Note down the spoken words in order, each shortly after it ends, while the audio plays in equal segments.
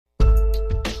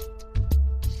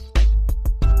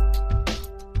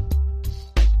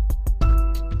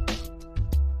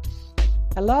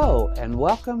Hello, and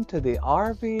welcome to the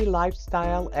RV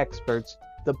Lifestyle Experts,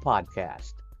 the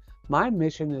podcast. My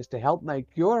mission is to help make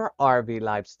your RV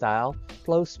lifestyle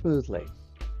flow smoothly.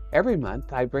 Every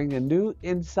month, I bring a new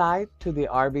insight to the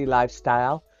RV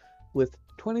lifestyle. With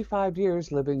 25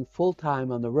 years living full time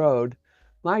on the road,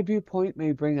 my viewpoint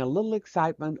may bring a little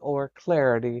excitement or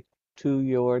clarity to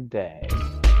your day.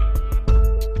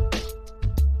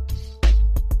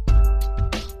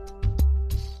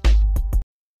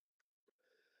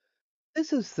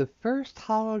 This is the first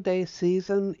holiday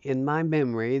season in my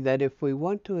memory that if we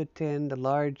want to attend a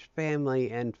large family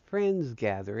and friends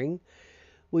gathering,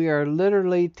 we are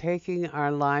literally taking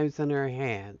our lives in our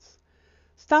hands.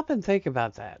 Stop and think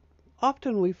about that.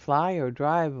 Often we fly or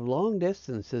drive long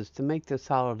distances to make this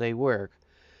holiday work.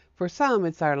 For some,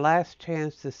 it's our last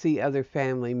chance to see other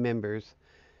family members.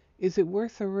 Is it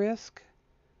worth the risk?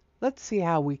 Let's see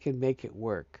how we can make it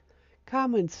work.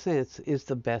 Common sense is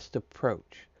the best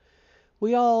approach.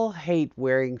 We all hate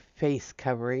wearing face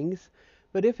coverings,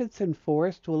 but if it's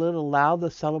enforced, will it allow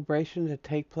the celebration to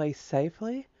take place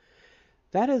safely?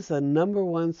 That is the number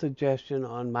one suggestion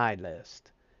on my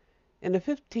list. In a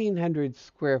 1,500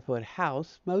 square foot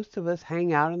house, most of us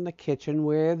hang out in the kitchen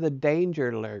where the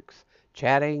danger lurks,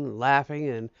 chatting, laughing,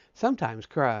 and sometimes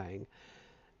crying.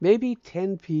 Maybe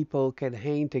 10 people can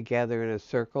hang together in a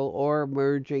circle or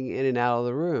merging in and out of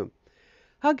the room.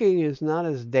 Hugging is not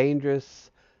as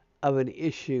dangerous of an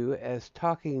issue as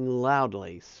talking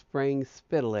loudly, spraying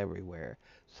spittle everywhere.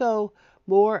 So,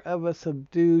 more of a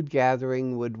subdued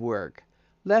gathering would work.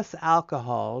 Less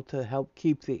alcohol to help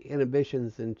keep the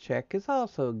inhibitions in check is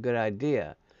also a good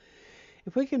idea.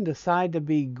 If we can decide to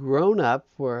be grown up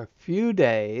for a few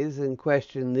days and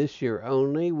question this year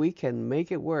only, we can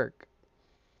make it work.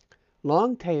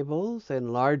 Long tables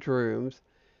and large rooms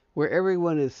where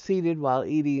everyone is seated while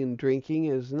eating and drinking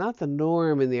is not the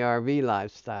norm in the RV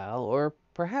lifestyle, or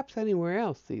perhaps anywhere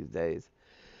else these days.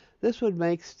 This would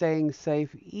make staying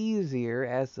safe easier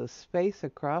as the space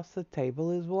across the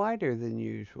table is wider than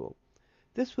usual.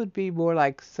 This would be more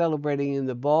like celebrating in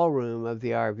the ballroom of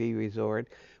the RV resort,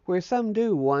 where some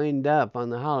do wind up on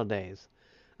the holidays.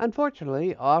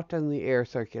 Unfortunately, often the air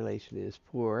circulation is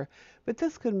poor, but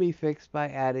this can be fixed by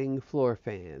adding floor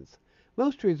fans.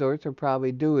 Most resorts are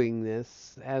probably doing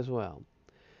this as well.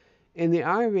 In the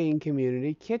RVing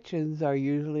community, kitchens are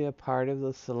usually a part of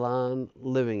the salon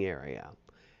living area.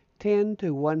 10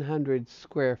 to 100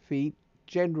 square feet,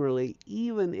 generally,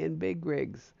 even in big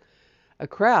rigs. A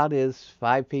crowd is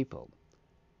 5 people.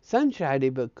 Sunshiny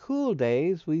but cool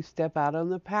days, we step out on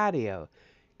the patio,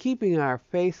 keeping our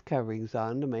face coverings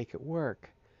on to make it work.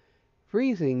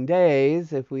 Freezing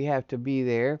days, if we have to be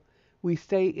there, we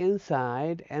stay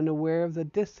inside and aware of the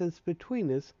distance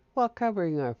between us while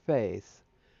covering our face.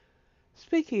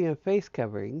 Speaking of face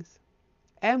coverings,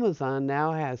 Amazon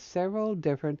now has several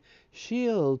different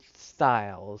shield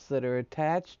styles that are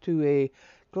attached to a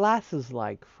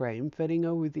glasses-like frame fitting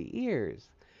over the ears.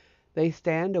 They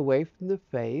stand away from the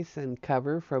face and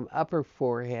cover from upper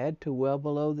forehead to well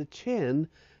below the chin,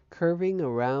 curving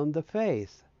around the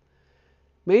face.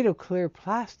 Made of clear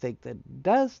plastic that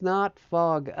does not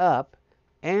fog up,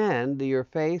 and your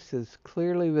face is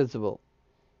clearly visible.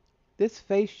 This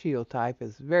face shield type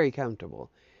is very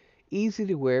comfortable, easy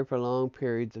to wear for long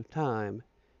periods of time.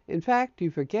 In fact,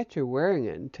 you forget you're wearing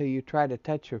it until you try to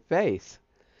touch your face.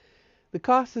 The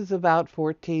cost is about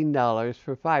 $14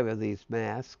 for 5 of these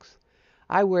masks.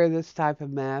 I wear this type of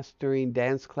mask during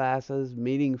dance classes,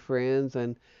 meeting friends,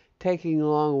 and taking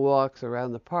long walks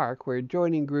around the park where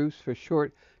joining groups for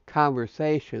short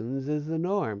conversations is the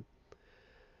norm.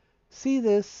 See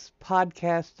this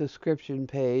podcast description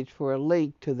page for a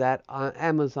link to that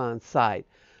Amazon site.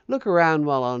 Look around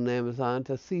while on Amazon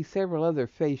to see several other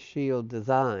face shield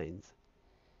designs.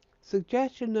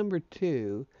 Suggestion number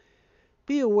 2,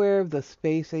 be aware of the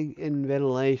spacing and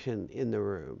ventilation in the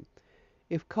room.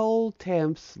 If cold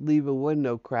temps leave a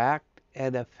window cracked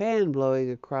and a fan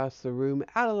blowing across the room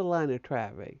out of the line of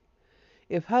traffic.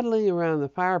 If huddling around the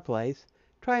fireplace,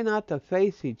 try not to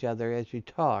face each other as you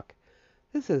talk.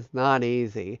 This is not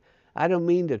easy. I don't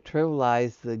mean to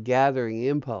trivialize the gathering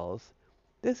impulse.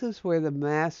 This is where the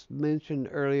mask mentioned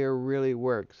earlier really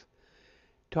works.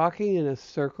 Talking in a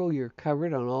circle, you're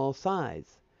covered on all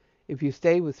sides. If you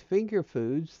stay with finger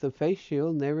foods, the face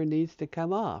shield never needs to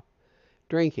come off.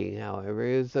 Drinking, however,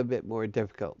 is a bit more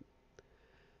difficult.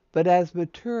 But as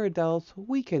mature adults,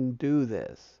 we can do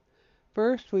this.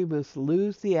 First, we must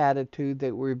lose the attitude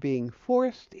that we're being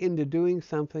forced into doing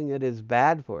something that is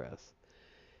bad for us.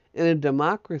 In a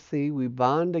democracy, we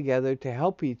bond together to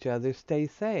help each other stay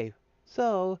safe.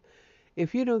 So,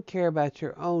 if you don't care about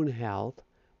your own health,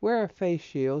 Wear a face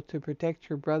shield to protect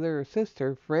your brother or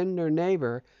sister, friend or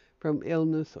neighbor from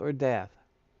illness or death.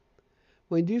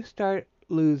 When you start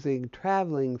losing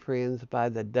traveling friends by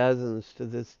the dozens to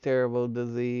this terrible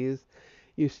disease,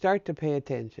 you start to pay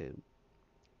attention.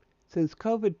 Since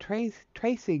COVID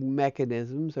tracing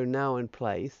mechanisms are now in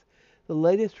place, the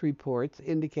latest reports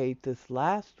indicate this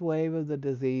last wave of the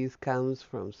disease comes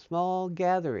from small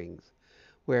gatherings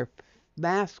where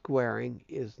mask wearing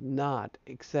is not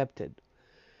accepted.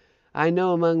 I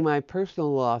know among my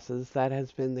personal losses that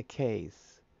has been the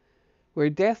case. Where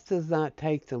death does not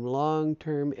take them,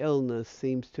 long-term illness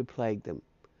seems to plague them.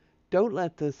 Don't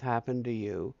let this happen to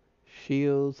you.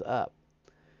 Shields up.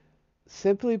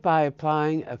 Simply by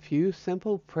applying a few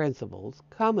simple principles,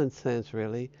 common sense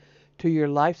really, to your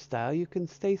lifestyle, you can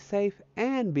stay safe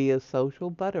and be a social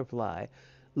butterfly,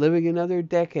 living another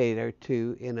decade or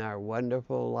two in our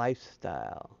wonderful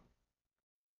lifestyle.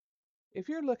 If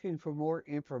you're looking for more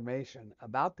information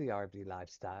about the RV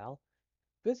lifestyle,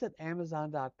 visit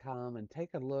Amazon.com and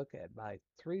take a look at my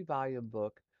 3-volume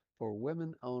book for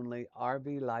women only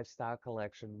RV Lifestyle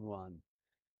Collection 1.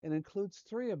 It includes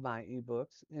 3 of my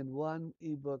ebooks in one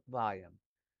ebook volume.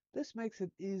 This makes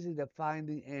it easy to find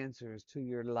the answers to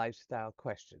your lifestyle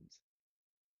questions.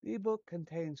 The ebook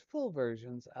contains full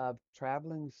versions of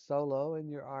traveling solo in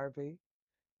your RV,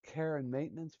 care and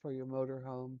maintenance for your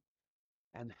motorhome,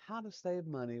 and how to save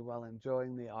money while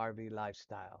enjoying the RV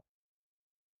lifestyle.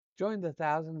 Join the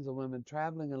thousands of women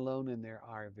traveling alone in their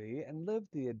RV and live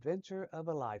the adventure of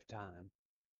a lifetime.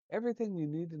 Everything you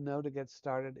need to know to get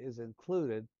started is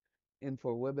included in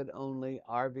For Women Only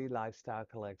RV Lifestyle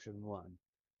Collection 1.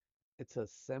 It's a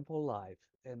simple life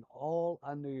and all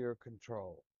under your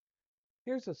control.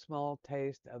 Here's a small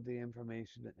taste of the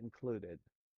information included.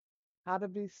 How to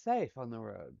be safe on the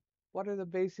road. What are the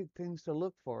basic things to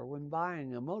look for when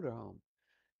buying a motorhome?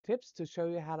 Tips to show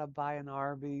you how to buy an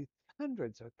RV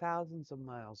hundreds or thousands of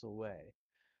miles away.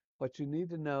 What you need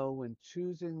to know when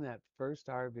choosing that first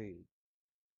RV.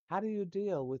 How do you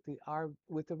deal with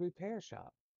the repair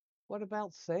shop? What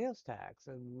about sales tax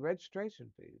and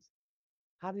registration fees?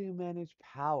 How do you manage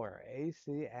power,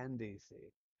 AC and DC?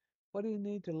 What do you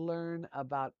need to learn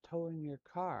about towing your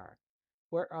car?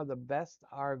 Where are the best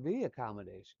RV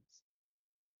accommodations?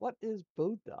 What is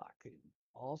boondocking,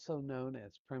 also known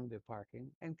as primitive parking,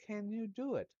 and can you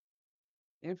do it?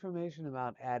 Information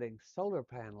about adding solar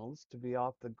panels to be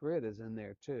off the grid is in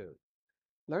there too.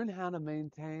 Learn how to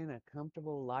maintain a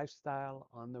comfortable lifestyle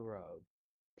on the road.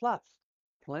 Plus,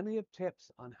 plenty of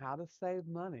tips on how to save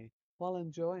money while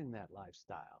enjoying that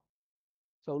lifestyle.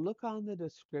 So look on the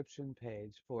description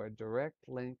page for a direct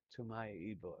link to my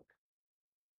ebook.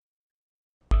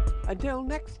 Until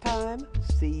next time,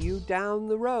 see you down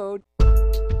the road.